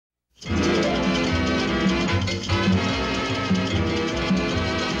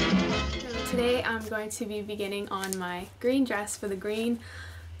going to be beginning on my green dress for the green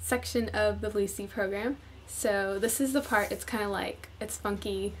section of the Lucy program. So this is the part, it's kind of like, it's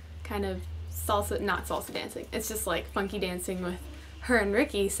funky, kind of salsa, not salsa dancing, it's just like funky dancing with her and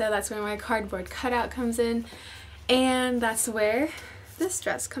Ricky, so that's where my cardboard cutout comes in, and that's where this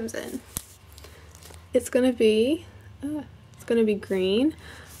dress comes in. It's gonna be green.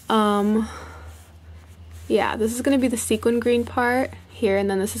 Yeah, this is gonna be the sequin green part here, and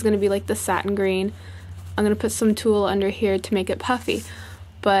then this is gonna be like the satin green. I'm gonna put some tulle under here to make it puffy,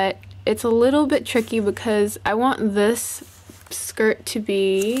 but it's a little bit tricky because I want this skirt to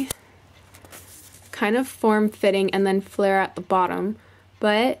be kind of form-fitting and then flare at the bottom,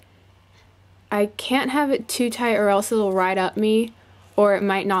 but I can't have it too tight or else it'll ride up me, or it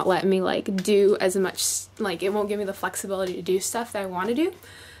might not let me like do as much, like it won't give me the flexibility to do stuff that I want to do.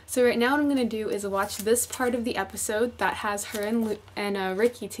 So right now what I'm going to do is watch this part of the episode that has her and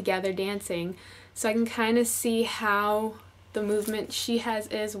Ricky together dancing, so I can kind of see how the movement she has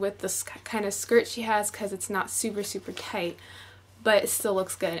is with the kind of skirt she has, because it's not super tight, but it still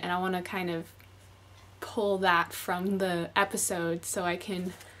looks good, and I want to kind of pull that from the episode so I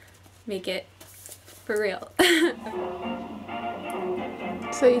can make it for real.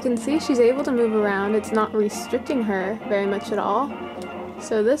 So you can see she's able to move around. It's not restricting her very much at all.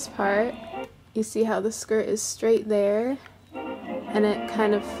 So this part, you see how the skirt is straight there and it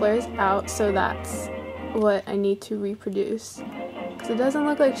kind of flares out, so that's what I need to reproduce, because it doesn't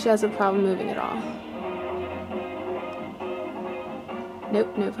look like she has a problem moving at all.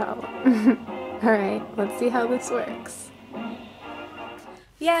 Nope, no problem. Alright, let's see how this works.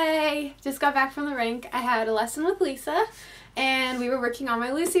 Yay! Just got back from the rink. I had a lesson with Lisa, and we were working on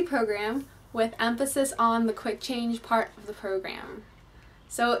my Lucy program with emphasis on the quick change part of the program.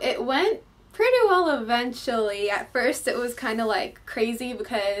 So it went pretty well eventually. At first it was kind of like crazy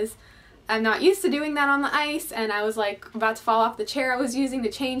because I'm not used to doing that on the ice, and I was like about to fall off the chair I was using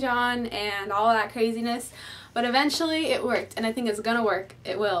to change on and all of that craziness. But eventually it worked, and I think it's gonna work.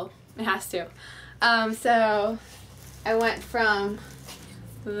 It will. It has to. So I went from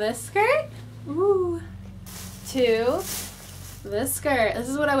this skirt to this skirt. This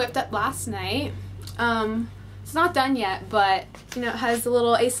is what I whipped up last night. It's not done yet, but you know, it has a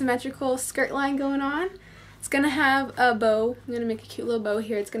little asymmetrical skirt line going on. It's gonna have a bow. I'm gonna make a cute little bow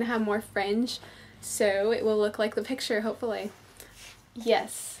here. It's gonna have more fringe, so it will look like the picture, hopefully.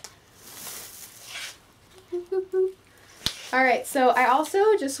 Yes. Alright, so I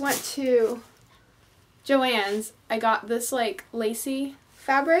also just went to Joann's. I got this like lacy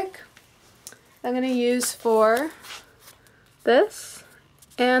fabric I'm gonna use for this,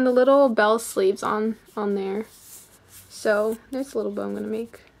 and the little bell sleeves on there. So there's a little bow I'm gonna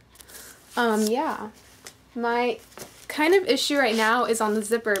make. Yeah. My kind of issue right now is on the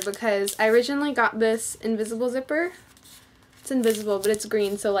zipper, because I originally got this invisible zipper. It's invisible, but it's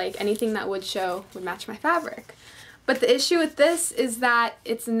green, so like anything that would show would match my fabric. But the issue with this is that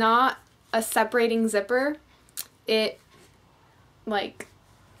it's not a separating zipper. It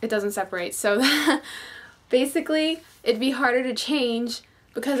doesn't separate, so basically it'd be harder to change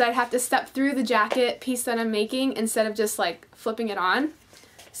because I'd have to step through the jacket piece that I'm making instead of just like flipping it on.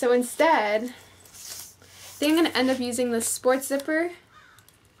 So instead, I think I'm going to end up using this sports zipper.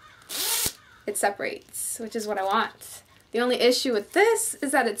 It separates, which is what I want. The only issue with this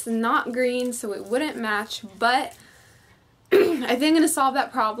is that it's not green, so it wouldn't match, but I think I'm going to solve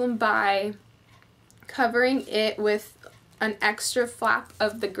that problem by covering it with an extra flap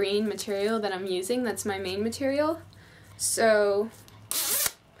of the green material that I'm using. That's my main material, so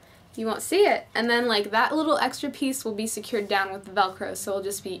you won't see it. And then like that little extra piece will be secured down with Velcro, so it'll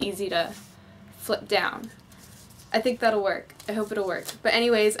just be easy to flip down. I think that'll work. I hope it'll work. But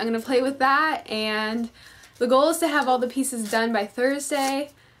anyways, I'm going to play with that, and the goal is to have all the pieces done by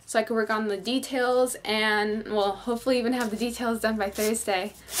Thursday so I can work on the details, and well, hopefully even have the details done by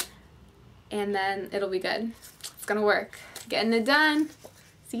Thursday, and then it'll be good. It's gonna work. Getting it done.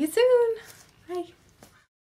 See you soon. Bye.